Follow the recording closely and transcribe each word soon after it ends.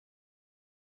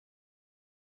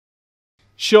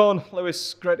Sean,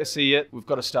 Lewis, great to see you. We've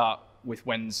got to start with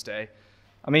Wednesday.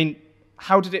 I mean,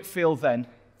 how did it feel then,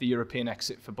 the European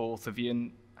exit for both of you,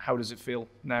 and how does it feel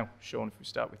now? Sean, if we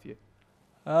start with you.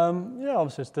 Yeah,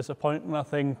 obviously it's disappointing. I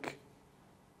think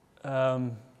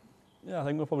we'll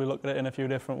probably look at it in a few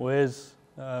different ways.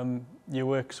 You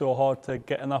work so hard to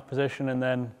get in that position, and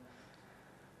then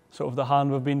sort of the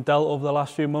hand we've been dealt over the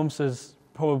last few months has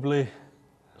probably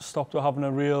stopped us having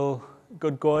a real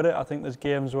good go at it. I think there's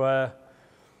games where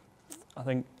I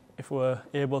think if we're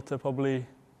able to probably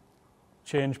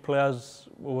change players,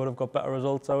 we would have got better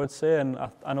results, I would say. And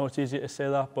I know it's easy to say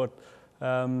that, but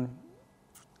I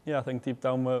think deep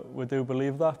down we do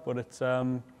believe that. But it's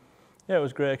it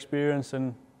was a great experience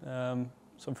and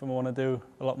something we want to do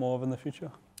a lot more of in the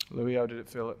future. Louis, how did it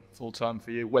feel at full time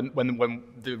for you? When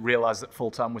they realised that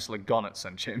full time whistle had gone at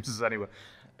St James's anyway?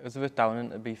 It was a bit downing,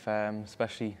 to be fair,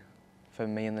 especially for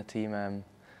me and the team.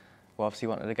 We obviously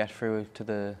wanted to get through to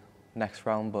the next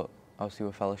round, but obviously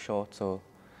we fell short, so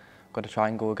got to try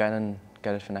and go again and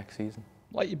get it for next season.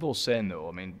 Like you're both saying though,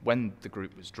 I mean, when the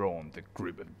group was drawn, the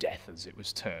group of death as it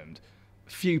was termed,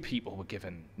 few people were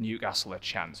given Newcastle a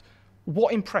chance.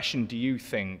 What impression do you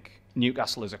think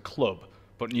Newcastle as a club,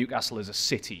 but Newcastle as a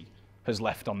city, has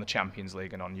left on the Champions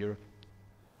League and on Europe?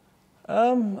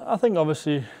 I think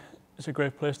obviously it's a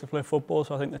great place to play football,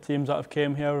 so I think the teams that have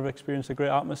came here have experienced a great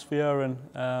atmosphere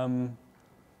and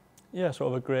sort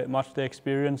of a great match day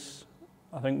experience.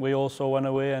 I think we also went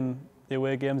away, and the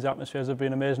away games, the atmospheres have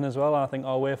been amazing as well, and I think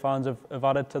our away fans have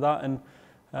added to that. And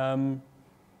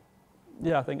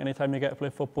I think anytime you get to play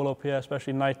football up here,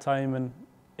 especially night time and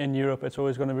in Europe, it's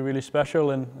always going to be really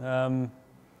special. And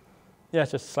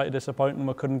it's just slightly disappointing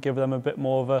we couldn't give them a bit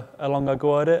more of a longer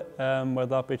go at it, whether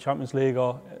that be Champions League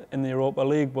or in the Europa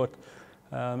League. But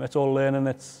it's all learning.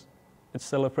 It's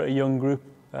still a pretty young group.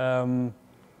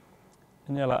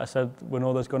 And like I said, we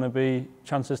know there's going to be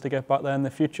chances to get back there in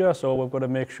the future, so we've got to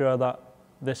make sure that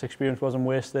this experience wasn't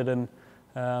wasted and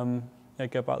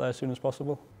get back there as soon as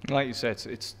possible. Like you said,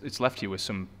 it's left you with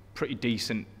some pretty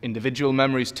decent individual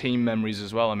memories, team memories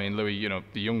as well. I mean, Louis,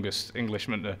 the youngest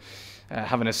Englishman to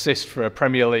have an assist for a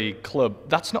Premier League club.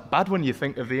 That's not bad when you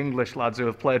think of the English lads who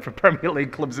have played for Premier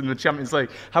League clubs in the Champions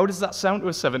League. How does that sound to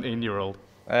a 17-year-old?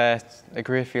 It's a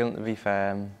great feeling, to be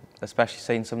fair, especially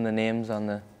seeing some of the names on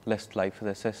the list, like for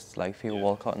the assists, like Theo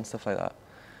Walcott and stuff like that.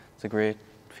 It's a great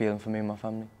feeling for me and my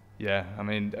family. Yeah, I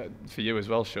mean, for you as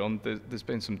well, Sean, there's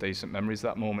been some decent memories,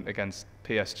 that moment against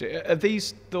PSG. Are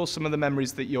these some of the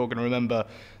memories that you're going to remember,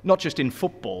 not just in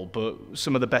football, but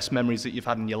some of the best memories that you've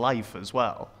had in your life as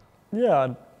well?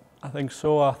 Yeah, I think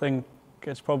so. I think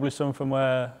it's probably something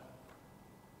where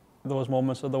those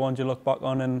moments are the ones you look back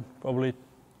on in probably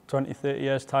 20, 30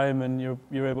 years' time, and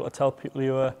you're able to tell people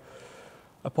you were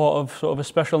a part of sort of a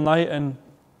special night, and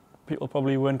people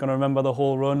probably weren't going to remember the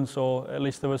whole run, so at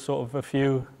least there was sort of a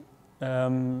few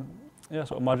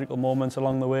sort of magical moments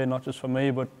along the way, not just for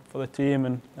me but for the team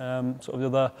and sort of the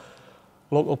other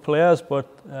local players. But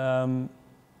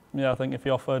I think if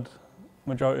you offered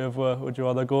majority of would you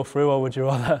rather go through or would you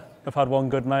rather have had one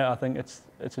good night, I think it's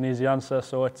an easy answer.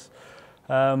 So it's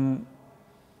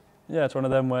it's one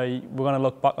of them where we're going to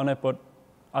look back on it, but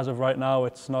as of right now,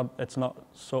 it's not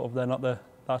sort of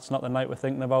that's not the night we're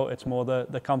thinking about. It's more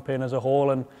the campaign as a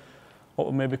whole and what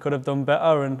we maybe could have done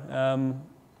better. And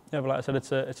but like I said,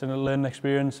 it's a learning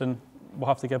experience, and we'll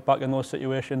have to get back in those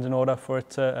situations in order for it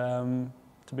to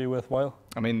be worthwhile.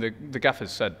 I mean, the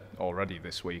gaffer's said already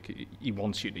this week he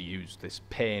wants you to use this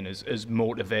pain as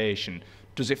motivation.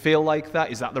 Does it feel like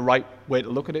that? Is that the right way to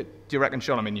look at it, do you reckon,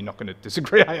 Sean? I mean, you're not going to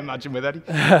disagree, I imagine, with Eddie.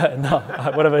 No,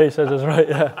 whatever he says is right.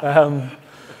 Yeah.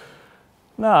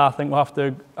 I think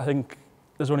I think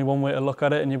there's only one way to look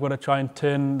at it, and you've got to try and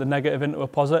turn the negative into a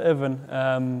positive.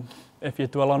 And if you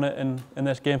dwell on it in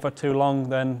this game for too long,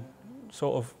 then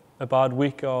sort of a bad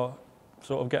week or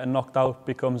sort of getting knocked out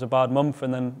becomes a bad month,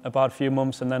 and then a bad few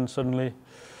months, and then suddenly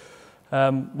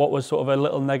what was sort of a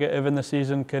little negative in the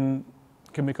season can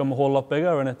become a whole lot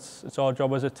bigger. And it's our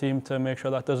job as a team to make sure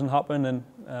that doesn't happen. And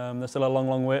there's still a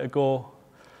long way to go.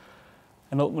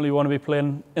 And ultimately, we want to be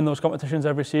playing in those competitions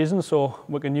every season, so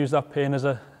we can use that pain as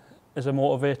a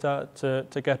motivator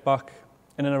to get back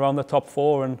in and around the top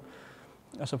four. And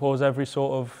I suppose every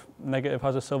sort of negative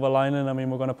has a silver lining. I mean,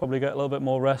 we're going to probably get a little bit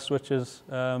more rest, which is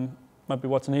might be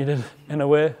what's needed in a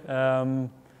way.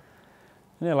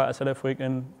 Like I said, if we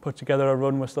can put together a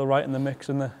run, we're still right in the mix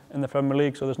in the Premier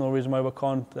League, so there's no reason why we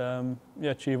can't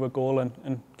achieve a goal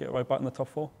and get right back in the top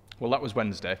four. Well, that was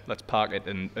Wednesday. Let's park it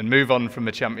and move on from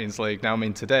the Champions League. Now, I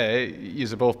mean, today,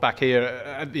 you're both back here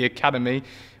at the academy.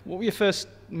 What were your first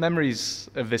memories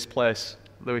of this place,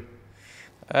 Louis?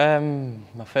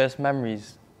 My first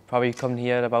memories probably coming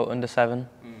here at about under 7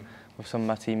 with some of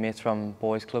my teammates from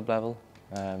boys club level.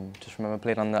 Just remember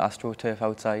playing on the AstroTurf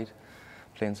outside,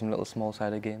 playing some little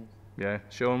small-sided games. Yeah,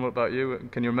 Sean, what about you?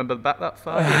 Can you remember back that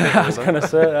far? I was going to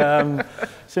say,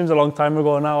 seems a long time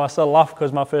ago now. I still laugh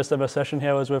because my first ever session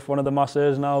here was with one of the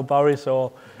masseurs now, Barry,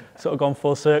 so sort of gone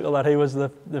full circle that he was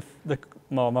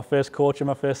my first coach in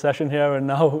my first session here, and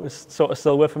now it's sort of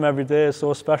still with him every day. It's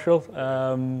so special.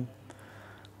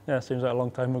 Yeah, it seems like a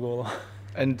long time ago though.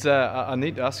 And I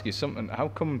need to ask you something. How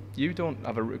come you don't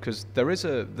have a room? Because there is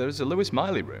a Lewis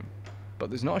Miley room, but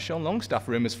there's not a Sean Longstaff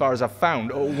room as far as I've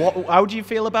found. How do you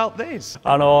feel about this?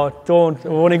 I know, don't.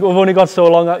 We've only got so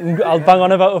long. I'll bang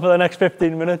on about it for the next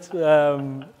 15 minutes.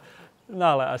 No,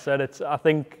 like I said, I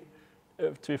think,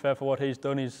 to be fair for what he's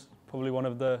done, he's probably one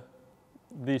of the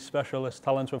specialist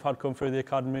talents we've had come through the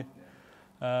academy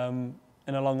in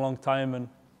a long time, and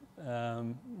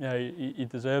yeah, he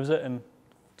deserves it. And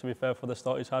to be fair, for the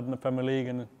start he's had in the Premier League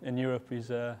and in Europe,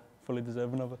 he's fully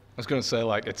deserving of it. I was going to say,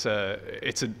 like, it's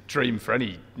a dream for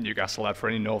any Newcastle lad, for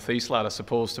any North East lad, I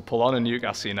suppose, to pull on a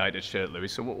Newcastle United shirt, Louis.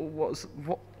 So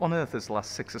what on earth has the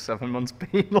last 6 or 7 months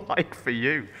been like for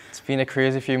you? It's been a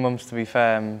crazy few months, to be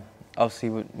fair. Obviously,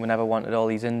 we never wanted all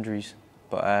these injuries,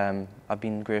 but I've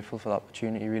been grateful for the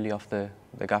opportunity, really, off the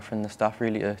gaffer and the staff,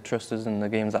 really, to trust us in the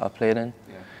games that I've played in,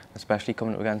 especially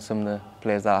coming up against some of the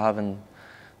players that I have in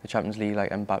the Champions League,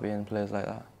 like Mbappe and players like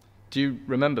that. Do you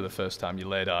remember the first time you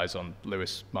laid eyes on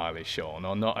Lewis Miley, Sean,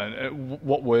 or not? And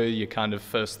what were your kind of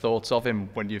first thoughts of him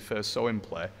when you first saw him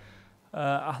play?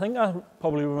 I think I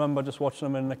probably remember just watching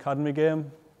him in an academy game.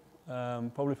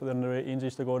 Probably for the under-18s,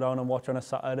 used to go down and watch on a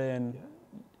Saturday, and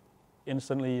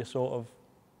instantly you sort of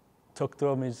took to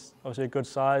him. He's obviously a good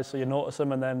size, so you notice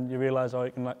him, and then you realise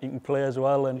he can play as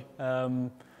well. And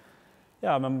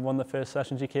yeah, I remember one of the first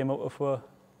sessions he came up with,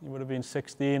 he would have been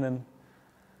 16, and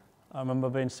I remember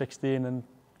being 16 and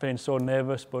being so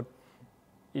nervous, but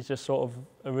he's just sort of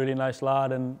a really nice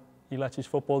lad, and he lets his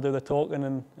football do the talking,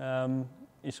 and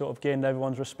he sort of gained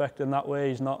everyone's respect in that way.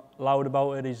 He's not loud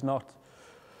about it, he's not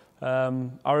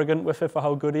arrogant with it for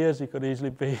how good he is. He could easily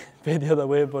be the other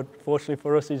way, but fortunately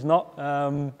for us, he's not.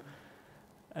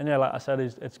 And yeah, like I said,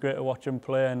 it's great to watch him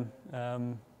play, and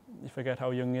you forget how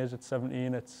young he is at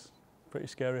 17. It's pretty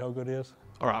scary how good he is.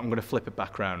 All right, I'm going to flip it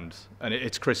back round, and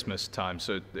it's Christmas time,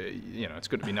 so it's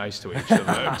good to be nice to each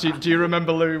other. do you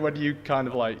remember, Louis, when you kind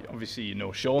of like, obviously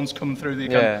Sean's come through the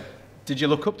academy. Yeah. Did you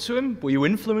look up to him? Were you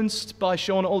influenced by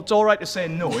Sean? It's all right to say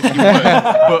no if you weren't,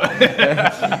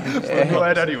 but go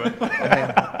ahead anyway.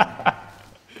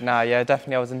 Nah, yeah,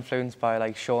 definitely I was influenced by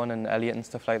like Sean and Elliot and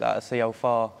stuff like that. To see how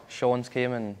far Sean's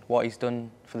came and what he's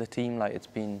done for the team, like it's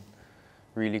been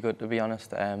really good, to be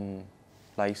honest.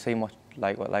 Like seeing what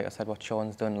I said, what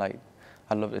Sean's done, like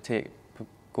I'd love to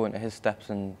go into his steps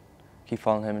and keep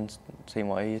following him and seeing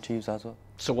what he achieves as well.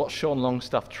 So what Sean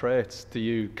Longstaff traits do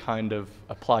you kind of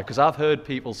apply? Because I've heard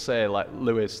people say, like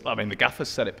Lewis, I mean the gaffer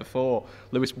said it before,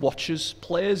 Lewis watches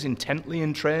players intently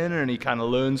in training and he kind of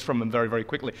learns from them very, very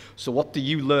quickly. So what do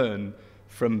you learn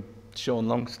from Sean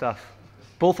Longstaff,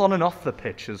 both on and off the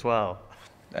pitch as well?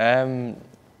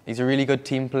 He's a really good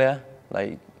team player.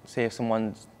 Like, say if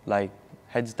someone's like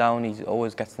heads down, he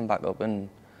always gets them back up, and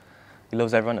he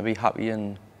loves everyone to be happy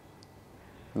and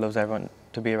loves everyone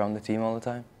to be around the team all the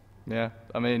time. Yeah,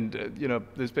 I mean,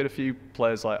 there's been a few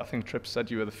players, like I think Tripp said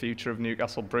you were the future of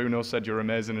Newcastle. Bruno said you were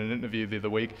amazing in an interview the other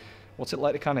week. What's it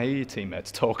like to kind of hear your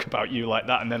teammates talk about you like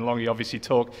that, and then Longy obviously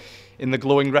talk in the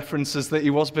glowing references that he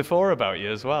was before about you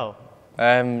as well?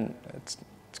 It's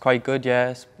quite good,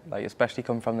 yeah. Like especially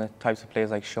coming from the types of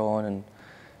players like Sean and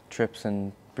Tripps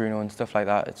and Bruno and stuff like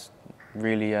that. It's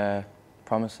really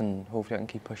promising. Hopefully I can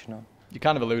keep pushing on. You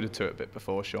kind of alluded to it a bit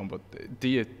before, Sean, but do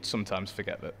you sometimes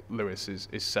forget that Lewis is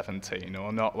 17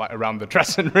 or not, like around the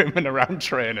dressing room and around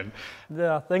training?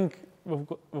 Yeah, I think we've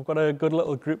got a good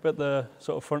little group at the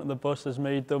sort of front of the bus. There's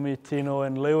me, Dummy, Tino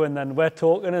and Lou, and then we're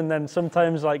talking, and then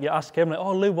sometimes like you ask him, like,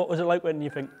 oh Lou, what was it like when you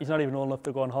think he's not even old enough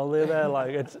to go on holiday there? Like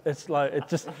it's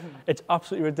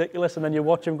absolutely ridiculous, and then you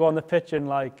watch him go on the pitch and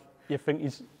like you think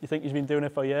he's been doing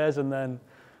it for years, and then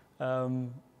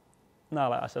no,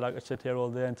 like I said, I could sit here all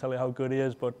day and tell you how good he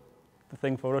is, but the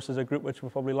thing for us as a group, which we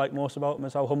probably like most about him,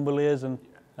 is how humble he is, and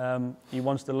he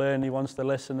wants to learn, he wants to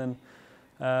listen,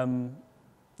 and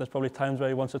there's probably times where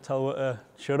he wants to tell her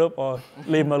to shut up or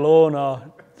leave him alone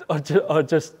or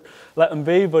just let him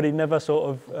be, but he never sort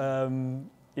of,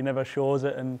 he never shows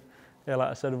it, and yeah,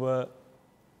 like I said,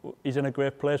 he's in a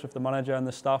great place with the manager and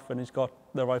the staff, and he's got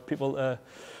the right people to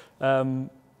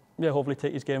hopefully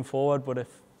take his game forward, but if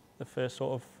the first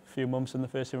sort of few months in the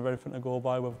first team with everything to go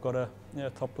by, we've got a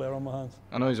top player on my hands.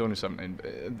 I know he's only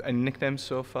 17. Any nicknames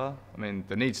so far? I mean,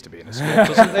 there needs to be in a squad,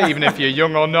 doesn't there? Even if you're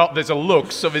young or not, there's a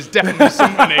look, so there's definitely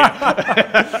something here.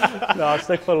 No, I'll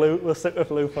stick for Lou. We'll stick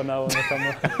with Lou for now on the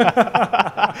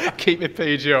camera. Keep it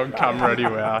PG on camera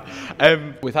anyway.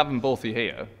 With having both of you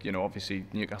here, you know, obviously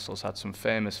Newcastle's had some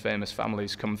famous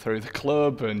families come through the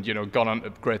club and, you know, gone on to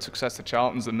great success, the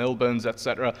Charltons, the Milburns,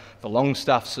 etc., the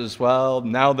Longstaffs as well,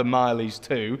 now the Mileys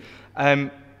too.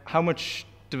 How much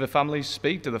do the families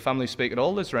speak? Do the families speak at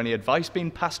all? Is there any advice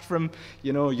being passed from,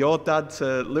 you know, your dad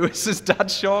to Lewis's dad,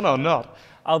 Sean, or not?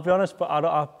 I'll be honest, but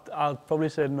I'll probably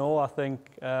say no. I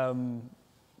think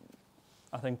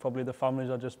probably the families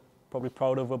are just probably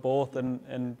proud of us both,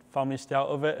 and families stay out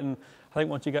of it. And I think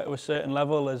once you get to a certain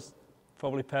level, as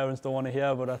probably parents don't want to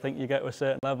hear, but I think you get to a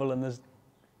certain level and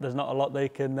there's not a lot they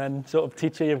can then sort of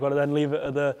teach you. You've got to then leave it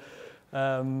to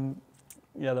the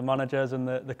managers and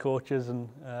the coaches. And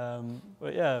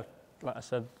but yeah, like I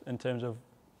said, in terms of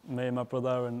me and my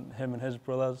brother and him and his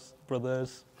brothers,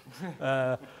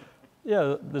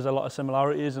 yeah, there's a lot of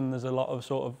similarities and there's a lot of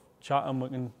sort of chat,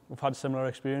 and we've had similar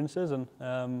experiences, and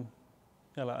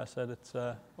yeah, like I said, it's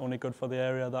only good for the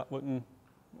area that we can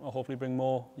hopefully bring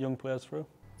more young players through.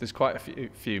 There's quite a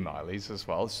few Mileys as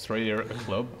well. There's 3 here at the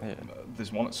club. Yeah.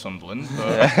 There's one at Sunderland,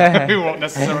 but we won't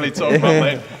necessarily talk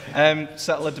about that.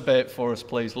 Settle a debate for us,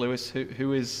 please, Lewis.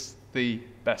 Who is the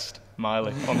best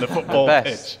Miley on the football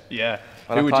pitch? Yeah.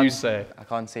 Well, who would you say? I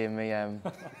can't see me. I'd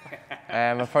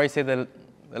probably say the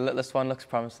littlest one looks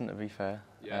promising, to be fair.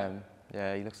 Yeah.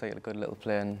 Yeah, he looks like a good little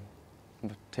player, and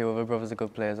 2 other brothers are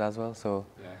good players as well. So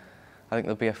yeah. I think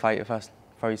there'll be a fight if I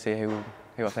probably say who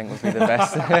I think would be the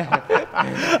best.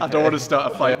 I don't want to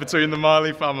start a fight between the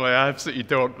Miley family. I absolutely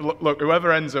don't. Look,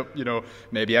 whoever ends up, you know,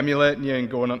 maybe emulating you and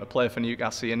going on to play for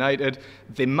Newcastle United,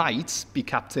 they might be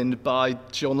captained by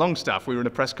Sean Longstaff. We were in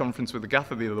a press conference with the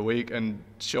gaffer the other week, and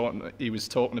Sean, he was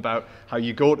talking about how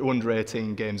you go to under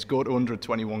 18 games, go to under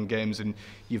 21 games, and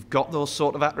you've got those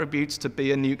sort of attributes to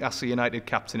be a Newcastle United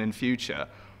captain in future.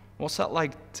 What's that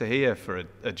like to hear for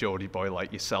a Geordie boy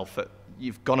like yourself, that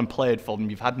you've gone and played for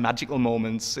them, you've had magical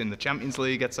moments in the Champions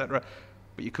League, etc.,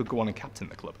 but you could go on and captain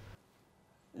the club?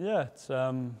 Yeah, it's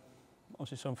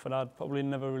obviously something I'd probably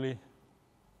never really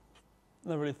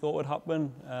thought would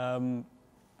happen.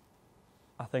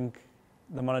 I think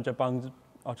the manager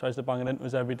tries to bang it into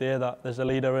us every day that there's a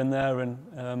leader in there,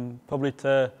 and probably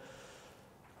to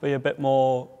be a bit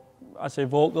more, I'd say,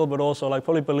 vocal, but also like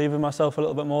probably believe in myself a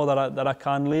little bit more that I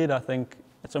can lead. I think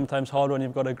it's sometimes hard when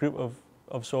you've got a group of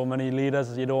so many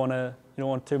leaders. You don't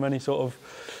want too many sort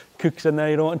of cooks in there.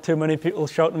 You don't want too many people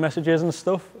shouting messages and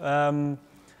stuff. But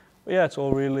yeah, it's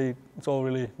all really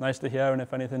nice to hear, and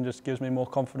if anything, just gives me more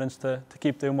confidence to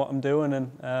keep doing what I'm doing.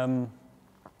 And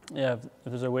yeah, if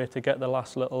there's a way to get the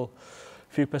last little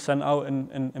few percent out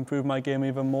and improve my game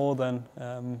even more, then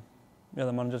yeah,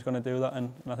 the manager's going to do that,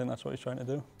 and I think that's what he's trying to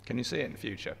do. Can you see it in the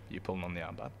future, you pulling on the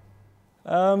armband?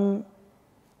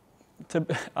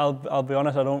 I'll be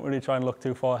honest, I don't really try and look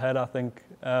too far ahead. I think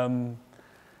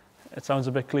it sounds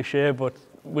a bit cliche, but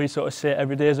we sort of say it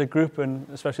every day as a group, and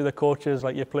especially the coaches,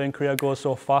 like your playing career goes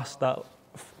so fast that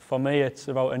for me it's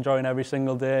about enjoying every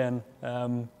single day. And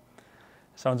it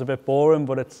sounds a bit boring,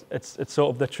 but it's sort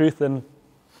of the truth, and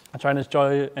I try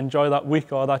and enjoy that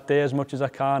week or that day as much as I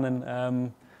can,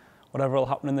 and whatever will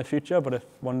happen in the future. But if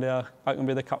one day I can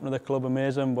be the captain of the club,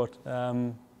 amazing. But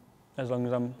as long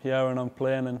as I'm here and I'm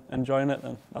playing and enjoying it,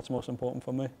 then that's most important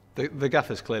for me. The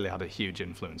gaffer's clearly had a huge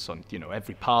influence on, you know,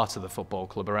 every part of the football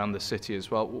club around the city as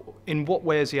well. In what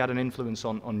way has he had an influence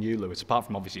on you, Lewis? Apart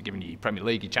from obviously giving you Premier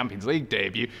League, your Champions League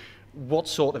debut, what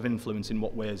sort of influence, in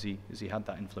what way has he had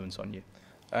that influence on you?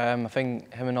 I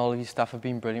think him and all of his staff have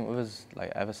been brilliant with us,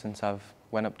 like ever since I've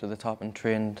went up to the top and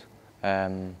trained.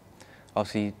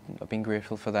 Obviously, I've been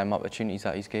grateful for them opportunities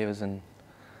that he's gave us, and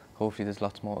hopefully there's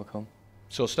lots more to come.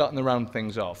 So starting to round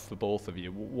things off for both of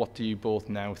you, what do you both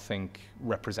now think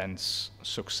represents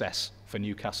success for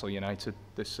Newcastle United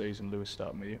this season? Lewis,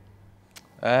 starting with you.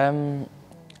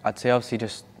 I'd say obviously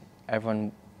just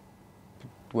everyone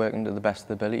working to the best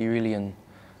of their ability really, and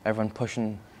everyone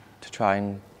pushing to try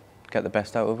and get the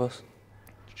best out of us.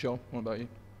 Sean, what about you?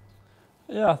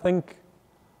 Yeah, I think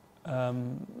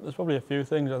there's probably a few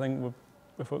things. I think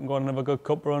if we can go on another good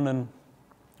cup run and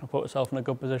put ourselves in a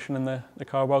good position in the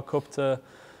Carabao Cup to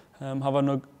have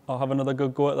another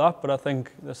good go at that. But I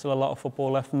think there's still a lot of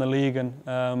football left in the league,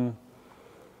 and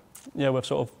yeah, we've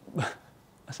sort of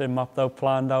I say mapped out,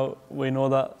 planned out. We know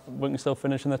that we can still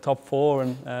finish in the top 4,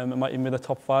 and it might even be the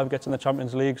top 5 gets in the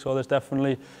Champions League. So there's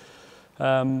definitely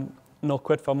no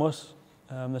quit from us.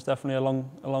 There's definitely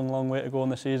a long way to go in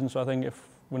the season. So I think if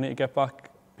we need to get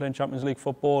back playing Champions League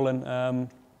football, and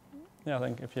yeah, I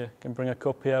think if you can bring a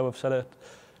cup here, we've said it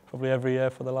probably every year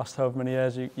for the last however many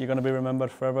years, you're going to be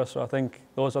remembered forever. So I think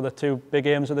those are the two big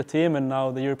aims of the team, and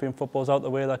now the European football's out the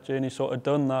way, that journey's sort of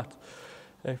done, that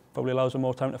it probably allows them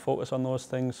more time to focus on those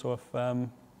things. So if we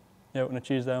can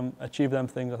achieve them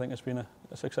things, I think it's been a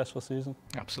successful season.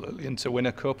 Absolutely, and to win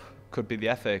a cup could be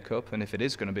the FA Cup, and if it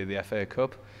is going to be the FA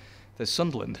Cup, there's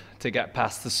Sunderland to get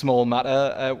past the small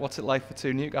matter. What's it like for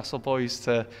two Newcastle boys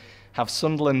to have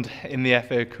Sunderland in the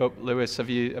FA Cup? Lewis, have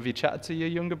you chatted to your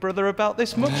younger brother about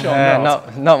this much or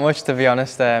not? Not much, to be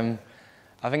honest. I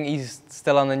think he's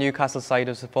still on the Newcastle side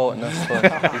of supporting us,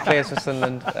 but he plays for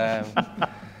Sunderland.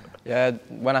 Yeah,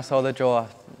 when I saw the draw,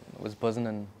 I was buzzing,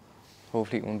 and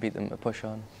hopefully we can beat them to push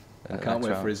on. I can't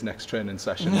wait for his next training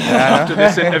session. After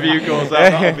this interview goes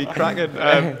out, that'll be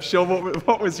cracking. Sean,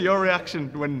 what was your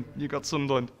reaction when you got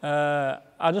Sunderland?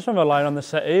 I just remember lying on the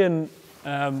settee, and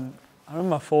I remember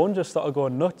my phone just started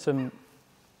going nuts, and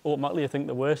automatically you think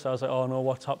the worst. I was like, oh no,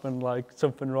 what's happened? Like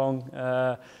something wrong.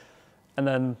 And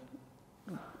then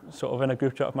sort of in a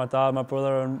group chat with my dad, my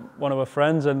brother, and one of our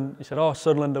friends, and he said, oh,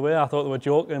 Sunderland away. I thought they were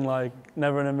joking, like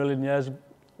never in a million years.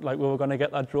 Like we were going to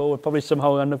get that draw. We'd probably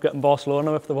somehow end up getting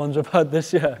Barcelona if the ones we've had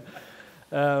this year.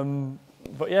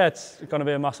 But yeah, it's going to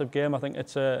be a massive game. I think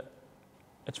it's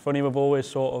funny, we've always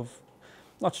sort of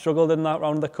not struggled in that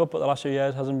round of the cup, but the last few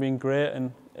years hasn't been great.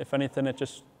 And if anything, it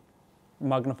just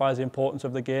magnifies the importance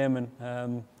of the game.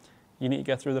 And you need to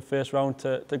get through the first round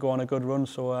to go on a good run.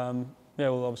 So yeah,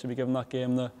 we'll obviously be giving that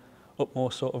game the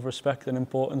utmost sort of respect and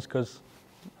importance, because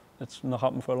it's not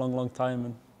happened for a long time,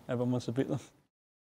 and everyone wants to beat them.